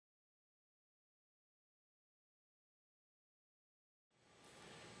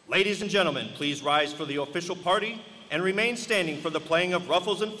Ladies and gentlemen, please rise for the official party and remain standing for the playing of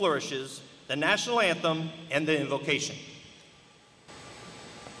Ruffles and Flourishes, the national anthem, and the invocation.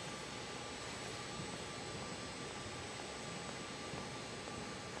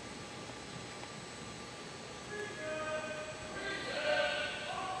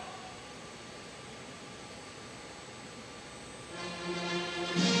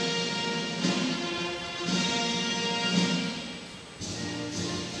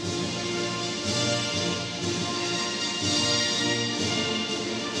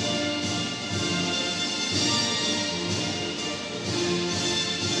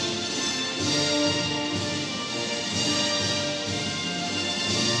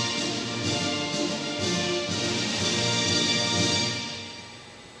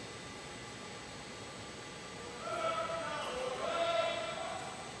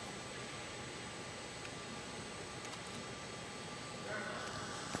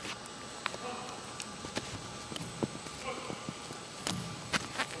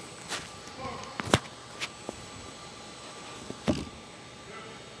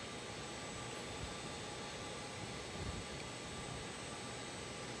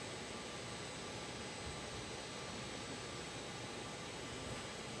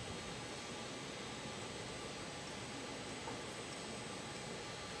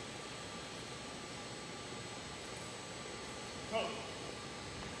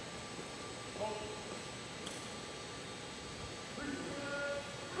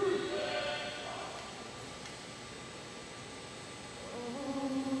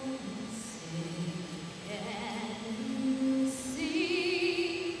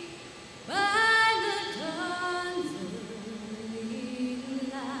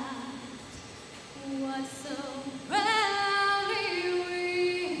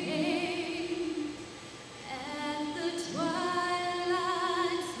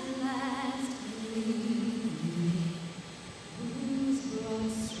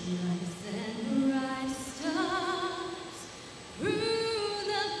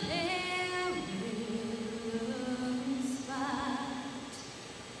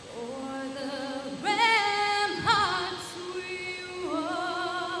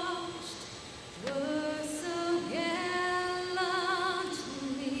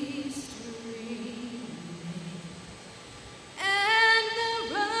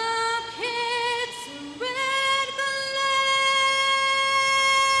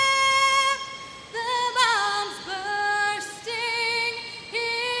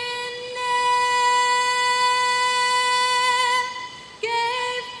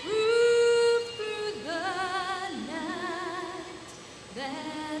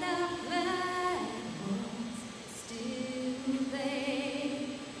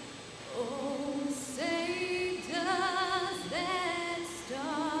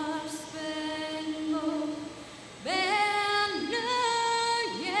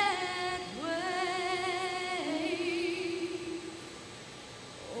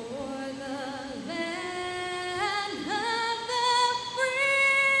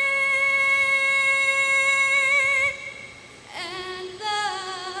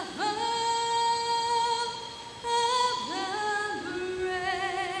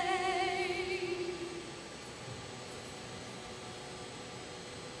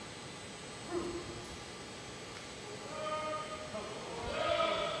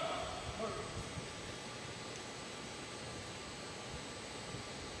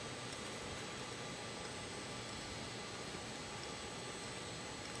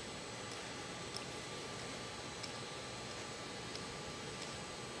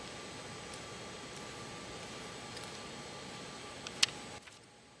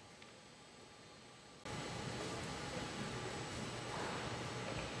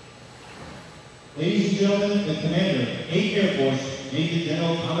 Ladies and gentlemen, the Commander, 8th Air Force, Major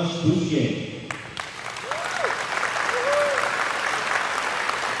General Thomas Bussiere.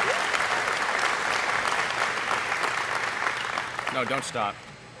 No, don't stop.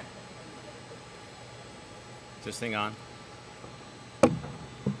 Is this thing on?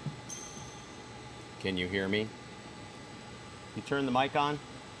 Can you hear me? You turn the mic on?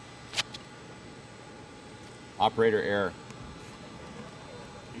 Operator error.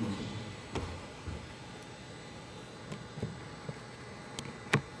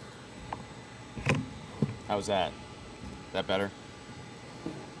 How's that? Is that better?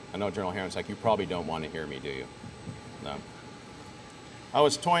 I know General Herron's like, you probably don't want to hear me, do you? No. I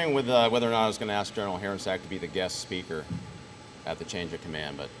was toying with whether or not I was going to ask General Herronsack to be the guest speaker at the change of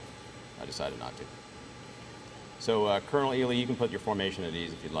command, but I decided not to. So, Colonel Ely, you can put your formation at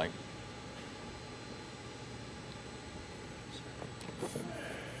ease if you'd like.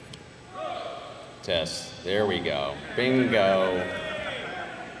 Test. There we go. Bingo.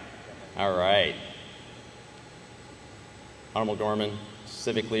 All right. Honorable Doorman,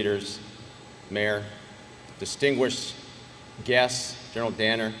 civic leaders, Mayor, distinguished guests, General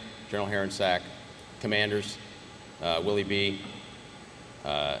Danner, General Herensack, commanders, Willie B.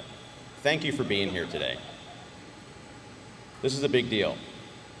 Thank you for being here today. This is a big deal.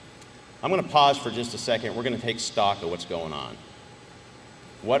 I'm going to pause for just a second. We're going to take stock of what's going on.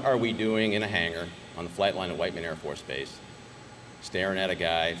 What are we doing in a hangar on the flight line at Whiteman Air Force Base, staring at a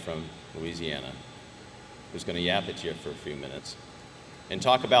guy from Louisiana who's going to yap at you for a few minutes and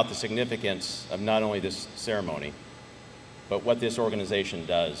talk about the significance of not only this ceremony, but what this organization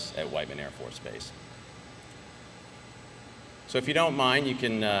does at Whiteman Air Force Base. So if you don't mind, you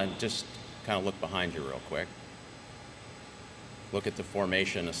can just kind of look behind you real quick. Look at the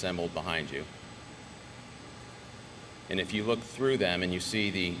formation assembled behind you. And if you look through them and you see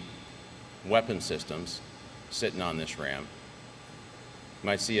the weapon systems sitting on this ram, you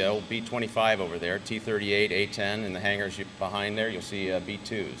might see an old B-25 over there, T-38, A-10, in the hangars behind there, you'll see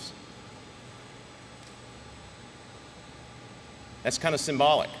B-2s. That's kind of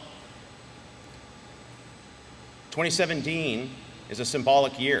symbolic. 2017 is a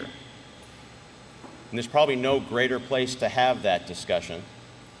symbolic year. And there's probably no greater place to have that discussion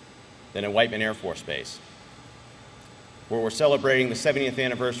than at Whiteman Air Force Base, where we're celebrating the 70th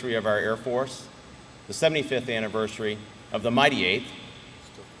anniversary of our Air Force, the 75th anniversary of the mighty 8th.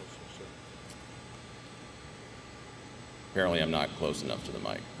 Apparently I'm not close enough to the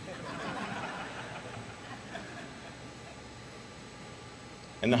mic.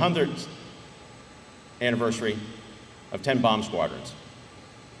 And the 100th anniversary of 10 bomb squadrons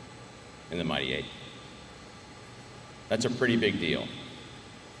in the mighty 8th. That's a pretty big deal.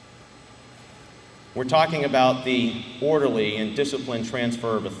 We're talking about the orderly and disciplined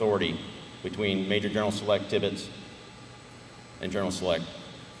transfer of authority between Major General Select Tibbets and General Select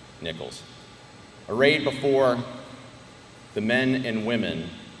Nichols, arrayed before the men and women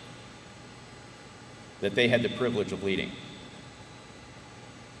that they had the privilege of leading.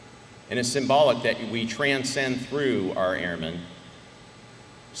 And it's symbolic that we transcend through our airmen,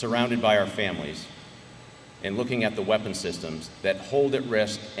 surrounded by our families, and looking at the weapon systems that hold at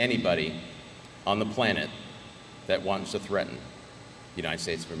risk anybody on the planet that wants to threaten the United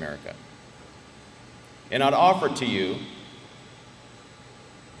States of America. And I'd offer to you,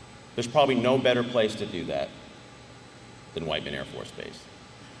 there's probably no better place to do that than Whiteman Air Force Base.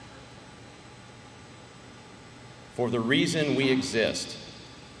 For the reason we exist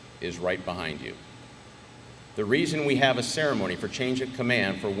is right behind you. The reason we have a ceremony for change of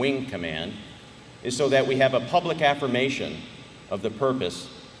command, for wing command, is so that we have a public affirmation of the purpose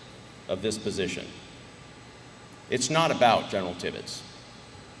of this position. It's not about General Tibbets.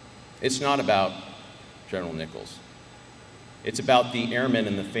 It's not about General Nichols. It's about the airmen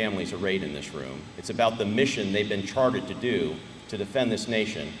and the families arrayed in this room. It's about the mission they've been chartered to do to defend this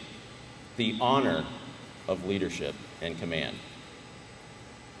nation, the honor of leadership and command.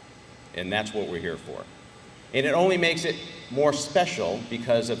 And that's what we're here for. And it only makes it more special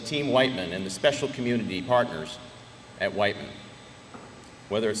because of Team Whiteman and the special community partners at Whiteman.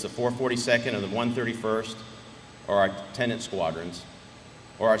 Whether it's the 442nd or the 131st, or our tenant squadrons,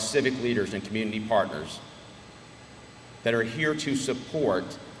 or our civic leaders and community partners that are here to support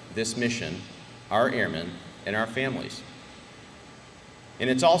this mission, our airmen and our families. And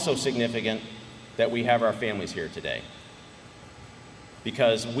it's also significant that we have our families here today,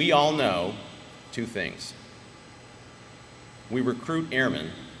 because we all know two things. We recruit airmen,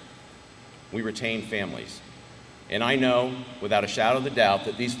 we retain families. And I know, without a shadow of a doubt,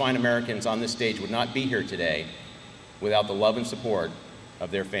 that these fine Americans on this stage would not be here today without the love and support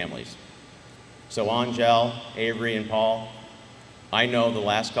of their families. So Angel, Avery, and Paul, I know the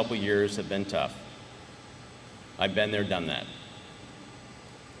last couple years have been tough. I've been there, done that.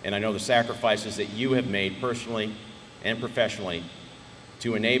 And I know the sacrifices that you have made personally and professionally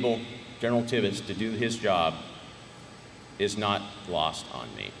to enable General Tibbets to do his job is not lost on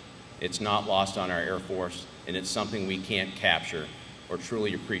me. It's not lost on our Air Force, and it's something we can't capture or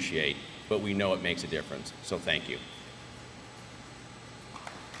truly appreciate, but we know it makes a difference. So thank you.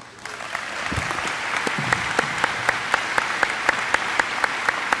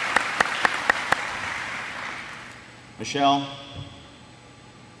 Michelle,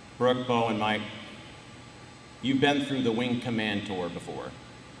 Brooke, Bo, and Mike, you've been through the Wing Command Tour before.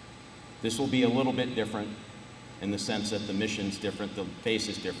 This will be a little bit different in the sense that the mission's different, the face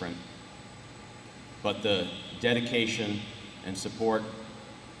is different, but the dedication and support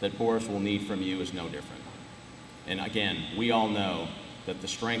that Boris will need from you is no different. And again, we all know that the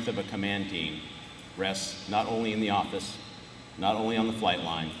strength of a command team rests not only in the office, not only on the flight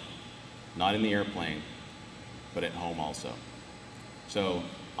line, not in the airplane, but at home also. So,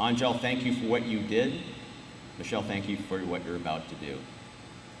 Angel, thank you for what you did. Michelle, thank you for what you're about to do.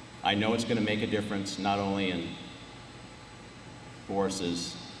 I know it's going to make a difference not only in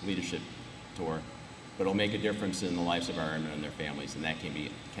Boris's leadership tour, but it'll make a difference in the lives of our airmen and their families, and that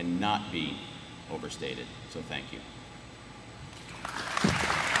cannot be overstated. So thank you.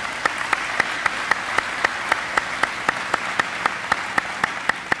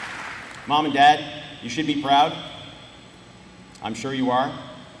 Mom and Dad, you should be proud. I'm sure you are.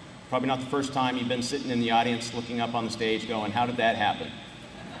 Probably not the first time you've been sitting in the audience looking up on the stage going, how did that happen?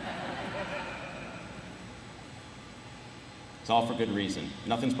 It's all for good reason.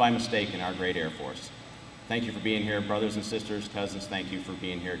 Nothing's by mistake in our great Air Force. Thank you for being here, brothers and sisters, cousins, thank you for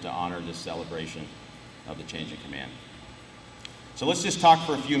being here to honor this celebration of the change of command. So let's just talk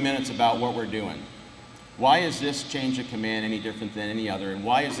for a few minutes about what we're doing. Why is this change of command any different than any other, and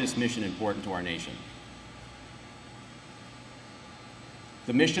why is this mission important to our nation?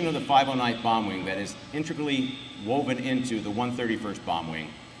 The mission of the 509th Bomb Wing that is integrally woven into the 131st Bomb Wing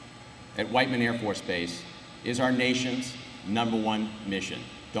at Whiteman Air Force Base is our nation's #1 mission.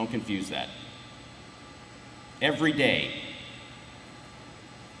 Don't confuse that. Every day,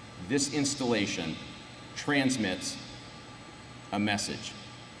 this installation transmits a message.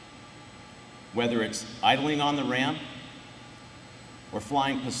 Whether it's idling on the ramp or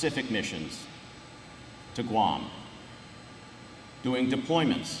flying Pacific missions to Guam, doing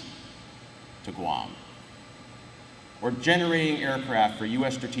deployments to Guam, or generating aircraft for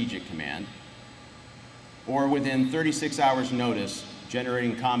U.S. Strategic Command, or within 36 hours notice,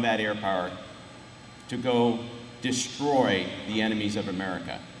 generating combat air power to go destroy the enemies of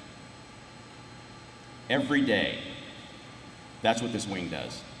America. Every day, that's what this wing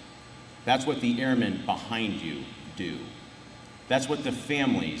does. That's what the airmen behind you do. That's what the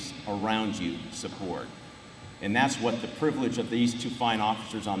families around you support. And that's what the privilege of these two fine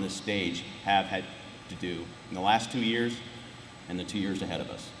officers on this stage have had to do in the last 2 years and the 2 years ahead of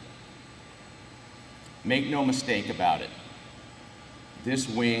us. Make no mistake about it. This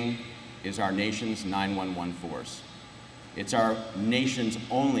wing is our nation's 911 force. It's our nation's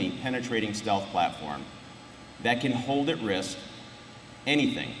only penetrating stealth platform that can hold at risk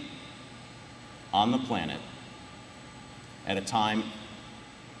anything on the planet at a time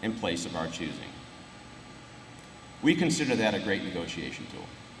and place of our choosing. We consider that a great negotiation tool.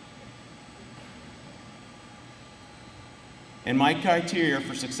 And my criteria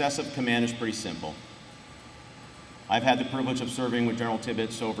for success of command is pretty simple. I've had the privilege of serving with General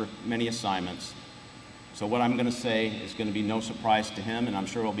Tibbets over many assignments. So what I'm going to say is going to be no surprise to him, and I'm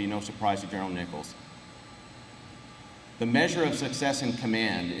sure it'll be no surprise to General Nichols. The measure of success in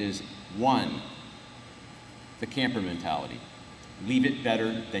command is, 1, the camper mentality. Leave it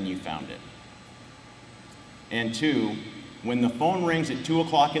better than you found it. And 2, when the phone rings at 2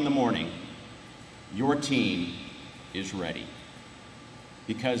 o'clock in the morning, your team is ready.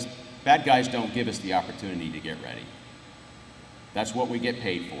 Because bad guys don't give us the opportunity to get ready. That's what we get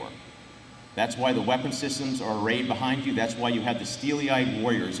paid for. That's why the weapon systems are arrayed behind you. That's why you have the steely-eyed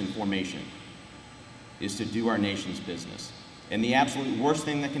warriors in formation, is to do our nation's business. And the absolute worst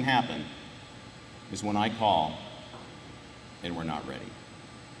thing that can happen is when I call and we're not ready.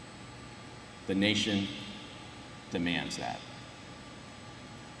 The nation demands that.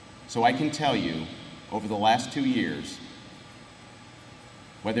 So I can tell you, over the last 2 years,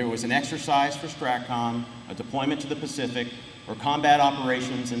 whether it was an exercise for STRATCOM, a deployment to the Pacific, or combat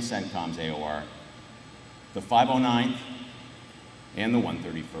operations in CENTCOM's AOR, the 509th and the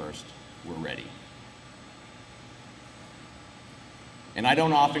 131st were ready. And I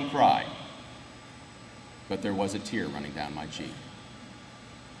don't often cry, but there was a tear running down my cheek.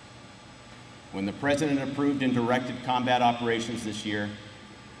 When the President approved and directed combat operations this year,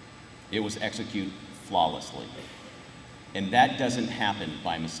 it was executed flawlessly. And that doesn't happen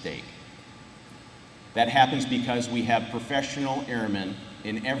by mistake. That happens because we have professional airmen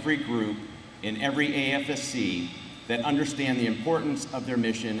in every group, in every AFGSC, that understand the importance of their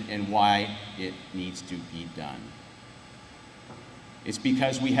mission and why it needs to be done. It's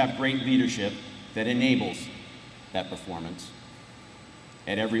because we have great leadership that enables that performance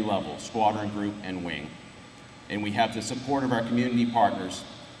at every level, squadron, group, and wing. And we have the support of our community partners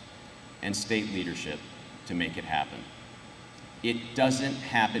and state leadership to make it happen. It doesn't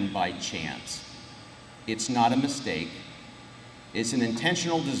happen by chance. It's not a mistake. It's an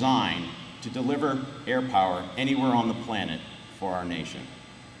intentional design to deliver air power anywhere on the planet for our nation.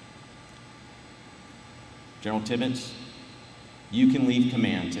 General Tibbets, you can leave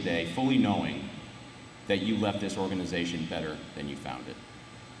command today fully knowing that you left this organization better than you found it.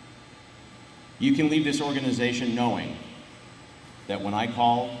 You can leave this organization knowing that when I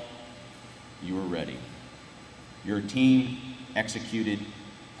called, you were ready. Your team executed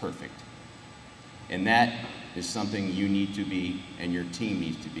perfect. And that is something you need to be, and your team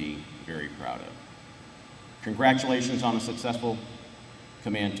needs to be, very proud of. Congratulations on a successful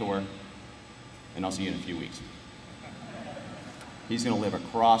command tour, and I'll see you in a few weeks. He's going to live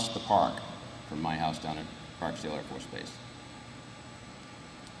across the park from my house down at Barksdale Air Force Base.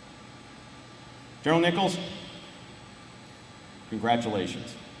 General Nichols,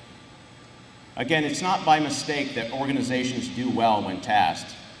 congratulations. Again, it's not by mistake that organizations do well when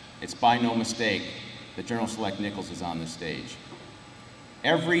tasked. It's by no mistake that General Select Nichols is on this stage.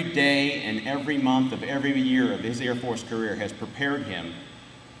 Every day and every month of every year of his Air Force career has prepared him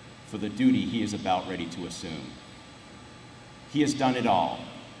for the duty he is about ready to assume. He has done it all.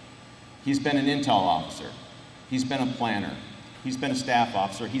 He's been an intel officer. He's been a planner. He's been a staff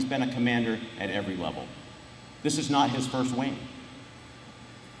officer. He's been a commander at every level. This is not his first wing.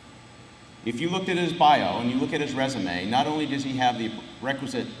 If you looked at his bio and you look at his resume, not only does he have the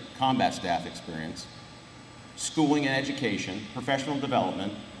requisite combat staff experience, schooling and education, professional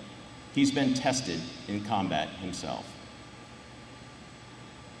development, he's been tested in combat himself.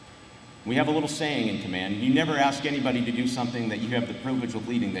 We have a little saying in command: you never ask anybody to do something that you have the privilege of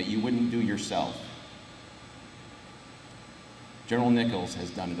leading that you wouldn't do yourself. General Nichols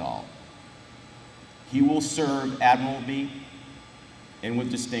has done it all. He will serve admirably and with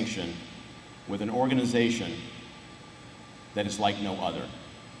distinction with an organization that is like no other.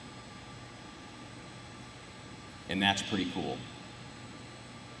 And that's pretty cool.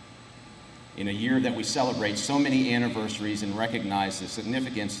 In a year that we celebrate so many anniversaries and recognize the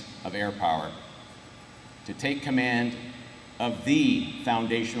significance of air power, to take command of the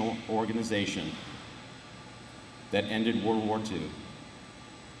foundational organization that ended World War II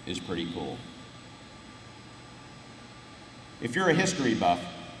is pretty cool. If you're a history buff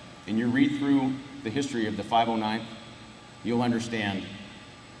and you read through the history of the 509th, you'll understand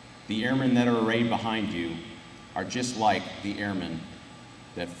the airmen that are arrayed behind you are just like the airmen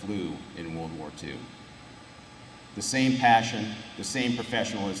that flew in World War II. The same passion, the same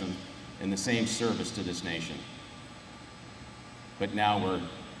professionalism, and the same service to this nation. But now we're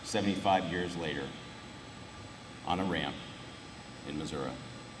 75 years later on a ramp in Missouri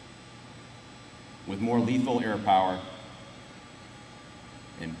with more lethal air power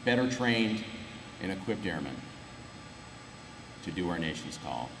and better trained and equipped airmen to do our nation's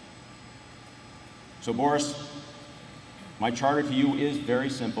call. So Boris, my charter to you is very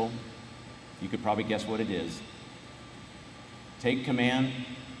simple. You could probably guess what it is. Take command,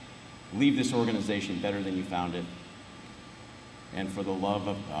 leave this organization better than you found it, and for the love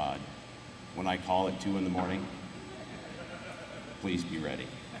of God, when I call at 2 in the morning, please be ready.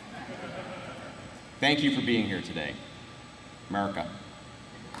 Thank you for being here today. America.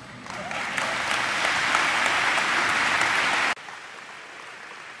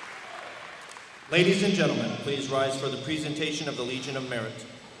 Ladies and gentlemen, please rise for the presentation of the Legion of Merit.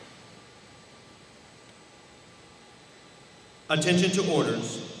 Attention to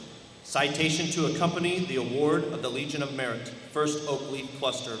orders. Citation to accompany the award of the Legion of Merit, 1st Oak Leaf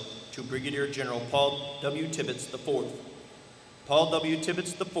Cluster, to Brigadier General Paul W. Tibbets IV. Paul W.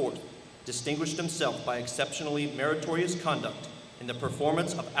 Tibbets IV distinguished himself by exceptionally meritorious conduct in the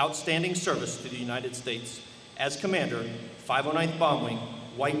performance of outstanding service to the United States as Commander, 509th Bomb Wing,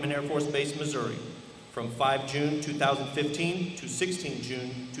 Whiteman Air Force Base, Missouri, from 5 June 2015 to 16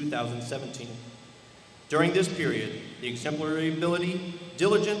 June 2017. During this period, the exemplary ability,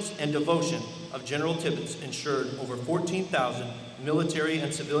 diligence, and devotion of General Tibbets ensured over 14,000 military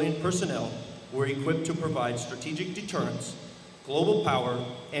and civilian personnel were equipped to provide strategic deterrence, global power,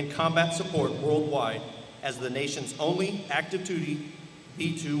 and combat support worldwide as the nation's only active-duty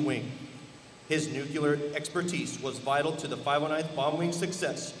B-2 wing. His nuclear expertise was vital to the 509th Bomb Wing's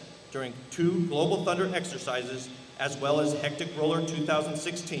success during 2 Global Thunder exercises, as well as Hectic Roller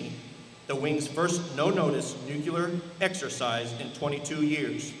 2016, the wing's first no-notice nuclear exercise in 22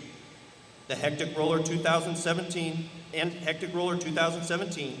 years. The Hectic Roller 2017 and Hectic Roller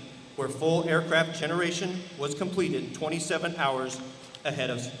 2017, where full aircraft generation was completed 27 hours ahead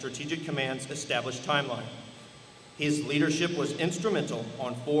of Strategic Command's established timeline. His leadership was instrumental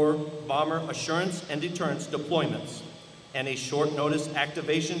on 4 bomber assurance and deterrence deployments and a short-notice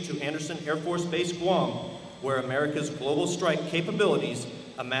activation to Anderson Air Force Base, Guam, where America's global strike capabilities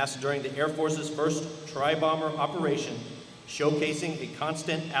amassed during the Air Force's first tri-bomber operation, showcasing a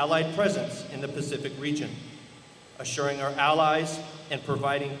constant Allied presence in the Pacific region. assuring our allies and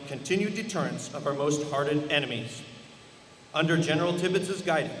providing continued deterrence of our most hardened enemies. Under General Tibbets'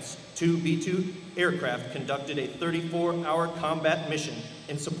 guidance, 2 B-2 aircraft conducted a 34-hour combat mission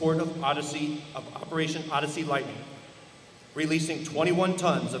in support of Operation Odyssey Lightning, releasing 21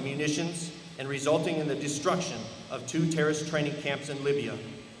 tons of munitions and resulting in the destruction of 2 terrorist training camps in Libya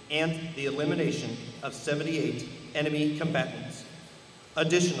and the elimination of 78 enemy combatants.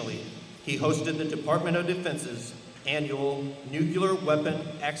 Additionally, he hosted the Department of Defense's annual Nuclear Weapon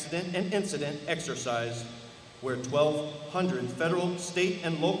Accident and Incident exercise, where 1,200 federal, state,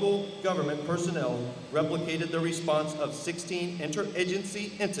 and local government personnel replicated the response of 16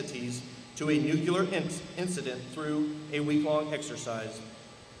 interagency entities to a nuclear incident through a week-long exercise.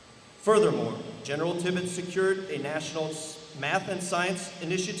 Furthermore, General Tibbets secured a national Math and Science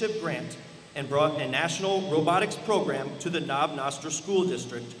Initiative grant and brought a national robotics program to the Knob Nostra School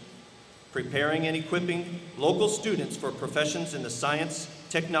District, preparing and equipping local students for professions in the science,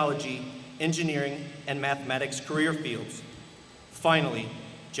 technology, engineering, and mathematics career fields. Finally,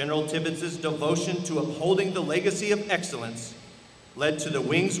 General Tibbets' devotion to upholding the legacy of excellence led to the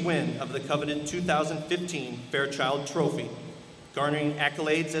Wings win of the coveted 2015 Fairchild Trophy, garnering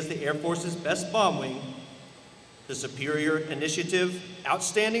accolades as the Air Force's best bomb wing. The superior initiative,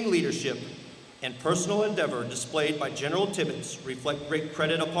 outstanding leadership, and personal endeavor displayed by General Tibbets reflect great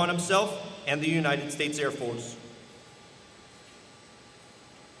credit upon himself and the United States Air Force.